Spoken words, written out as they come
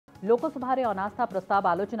लोकसभा रे अनास्था प्रस्ताव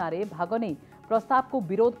आलोचना रे भाग नहीं प्रस्ताव को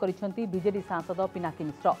विरोध करिसेंती बीजेडी सांसद पिनाकी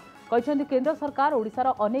मिश्र कहते केंद्र सरकार ओडिशार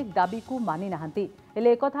अनेक दाबी को मानि नाहंती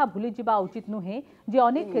हेले एकथा भूली जिबा उचित नुहे जे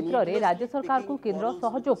अनेक क्षेत्र में राज्य सरकार को केंद्र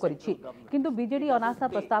सहयोग करिछि किंतु बीजेडी अनास्था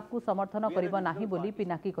प्रस्ताव को समर्थन करिबो नाही बोली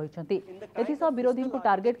पिनाकी कहिसेंती एथिस विरोधी को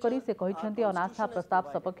टार्गेट करी से कहिसेंती अनास्था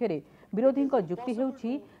प्रस्ताव सपक्ष रे विरोधी जुक्ति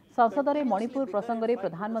हेउछि संसद में मणिपुर प्रसंग में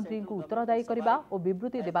प्रधानमंत्री को उत्तरदायी करने और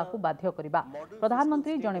विवृत्ति देवा बाध्य करने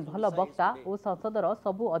प्रधानमंत्री जड़े भल वक्ता और संसदर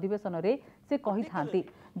सबु अधिवेशन में से कही था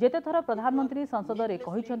जेते थर प्रधानमंत्री संसद में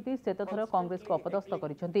कहते सेते थर कांग्रेस को अपदस्थ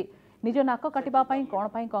कर निज नाक काटिबापी कौन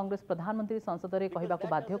पाई कांग्रेस प्रधानमंत्री संसद में कहवाक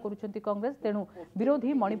बाध्य करुछंती कांग्रेस तेणु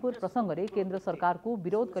विरोधी मणिपुर प्रसंग में केंद्र सरकार को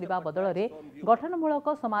विरोध करने बदल में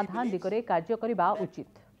गठनमूलक समाधान दिगरे कार्य करने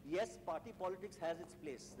उचित। Yes, party politics has its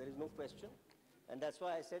place. There is no question. And that's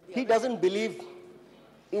why I said he doesn't believe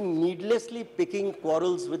in needlessly picking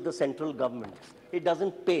quarrels with the central government. It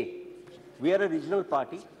doesn't pay. We are a regional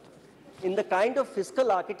party. In the kind of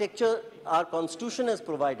fiscal architecture our constitution has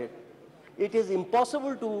provided, it is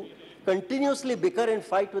impossible to continuously bicker and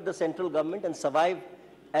fight with the central government and survive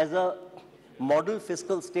as a model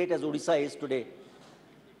fiscal state as Odisha is today.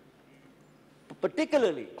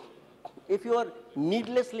 Particularly if you are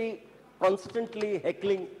needlessly, constantly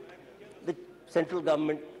heckling the central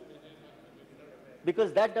government,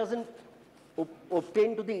 because that doesn't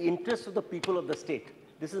obtain to the interests of the people of the state.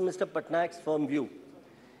 This is Mr. Patnaik's firm view.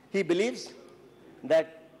 He believes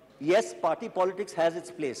that, yes, party politics has its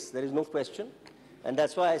place, there is no question. And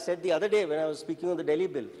that's why I said the other day when I was speaking on the Delhi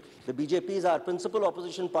bill, the BJP is our principal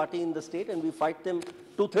opposition party in the state and we fight them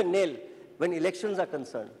tooth and nail when elections are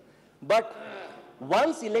concerned. But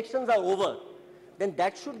once elections are over, then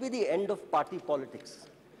that should be the end of party politics.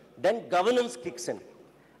 Then governance kicks in.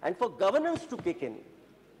 And for governance to kick in,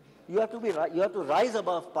 you have to rise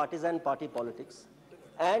above partisan party politics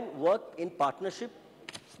and work in partnership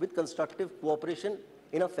with constructive cooperation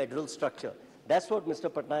in a federal structure. That's what Mr.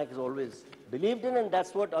 Patnaik has always believed in, and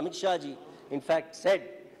that's what Amit Shah ji, in fact, said,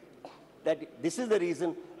 that this is the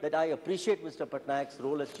reason that I appreciate Mr. Patnaik's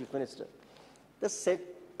role as Chief Minister.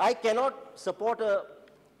 I cannot support a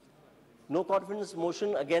no confidence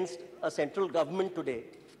motion against a central government today,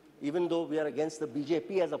 even though we are against the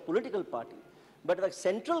BJP as a political party. But the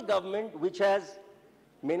central government, which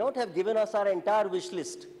may not have given us our entire wish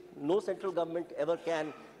list. No central government ever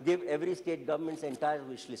can give every state government's entire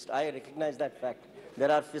wish list. I recognize that fact.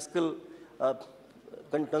 There are fiscal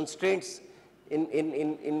constraints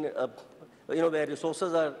where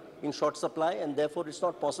resources are in short supply, and therefore it's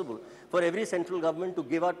not possible for every central government to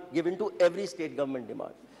give into every state government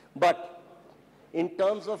demand. But in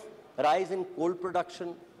terms of rise in coal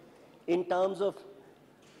production, in terms of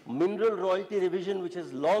mineral royalty revision, which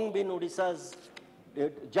has long been Odisha's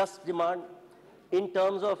just demand, in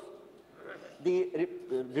terms of the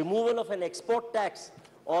removal of an export tax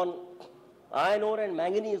on iron ore and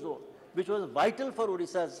manganese ore, which was vital for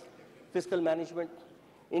Odisha's fiscal management.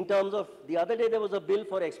 In terms of, the other day there was a bill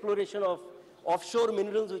for exploration of offshore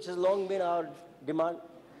minerals, which has long been our demand.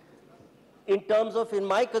 In terms of, in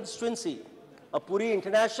my constituency, a Puri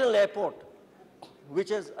International Airport, which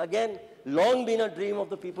has again long been a dream of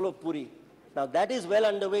the people of Puri. Now that is well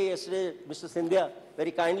underway. Yesterday, Mr. Sindhya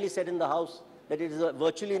very kindly said in the House that it is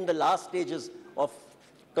virtually in the last stages of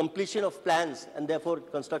completion of plans, and therefore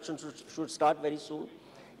construction should start very soon.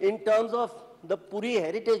 In terms of the Puri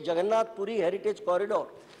Heritage, Jagannath Puri Heritage Corridor,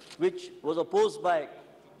 which was opposed by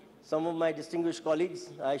some of my distinguished colleagues,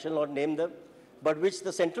 I shall not name them, but which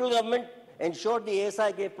the central government ensured the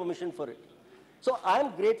ASI gave permission for it. So I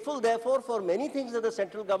am grateful, therefore, for many things that the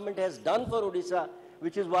central government has done for Odisha,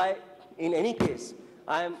 which is why, in any case,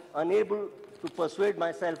 I am unable to persuade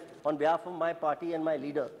myself on behalf of my party and my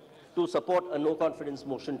leader to support a no-confidence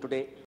motion today.